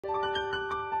You're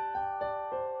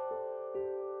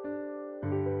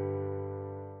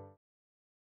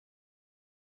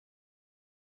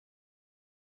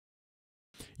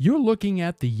looking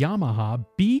at the Yamaha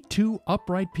B2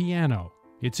 upright piano.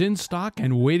 It's in stock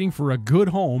and waiting for a good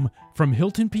home from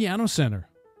Hilton Piano Center.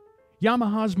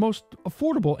 Yamaha's most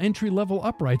affordable entry-level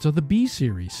uprights are the B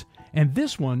series, and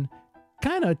this one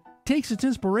kind of takes its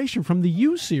inspiration from the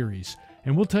U series,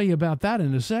 and we'll tell you about that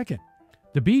in a second.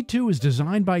 The B2 is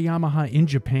designed by Yamaha in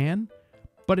Japan,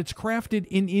 but it's crafted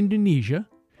in Indonesia.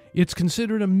 It's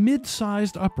considered a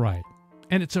mid-sized upright,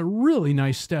 and it's a really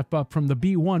nice step up from the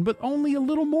B1, but only a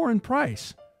little more in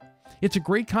price. It's a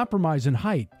great compromise in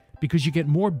height because you get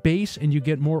more bass and you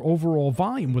get more overall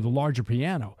volume with a larger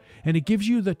piano, and it gives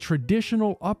you the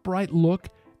traditional upright look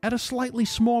at a slightly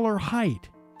smaller height.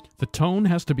 The tone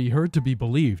has to be heard to be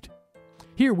believed.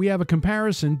 Here we have a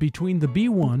comparison between the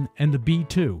B1 and the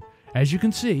B2. As you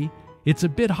can see, it's a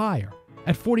bit higher,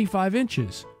 at 45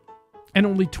 inches, and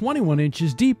only 21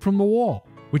 inches deep from the wall,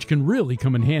 which can really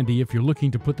come in handy if you're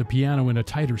looking to put the piano in a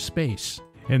tighter space.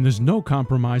 And there's no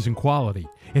compromise in quality.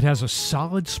 It has a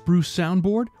solid spruce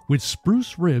soundboard with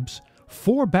spruce ribs,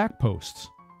 4 back posts,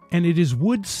 and it is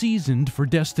wood seasoned for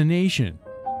destination.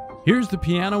 Here's the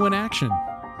piano in action.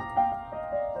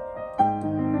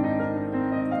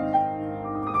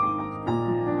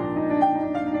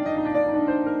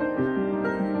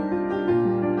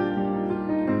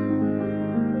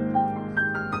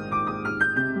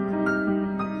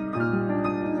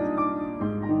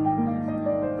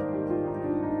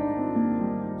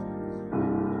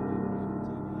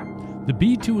 The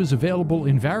B2 is available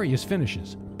in various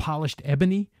finishes: polished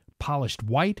ebony, polished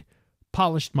white,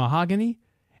 polished mahogany,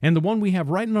 and the one we have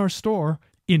right in our store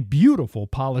in beautiful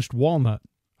polished walnut.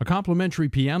 A complimentary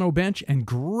piano bench and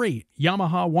great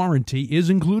Yamaha warranty is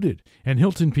included, and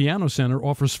Hilton Piano Center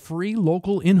offers free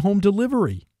local in-home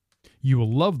delivery. You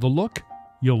will love the look,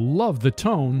 you'll love the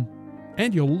tone,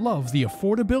 and you'll love the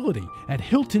affordability at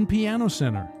Hilton Piano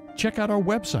Center. Check out our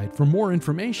website for more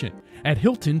information at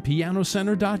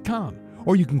hiltonpianocenter.com,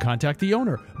 or you can contact the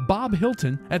owner, Bob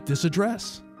Hilton, at this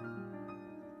address.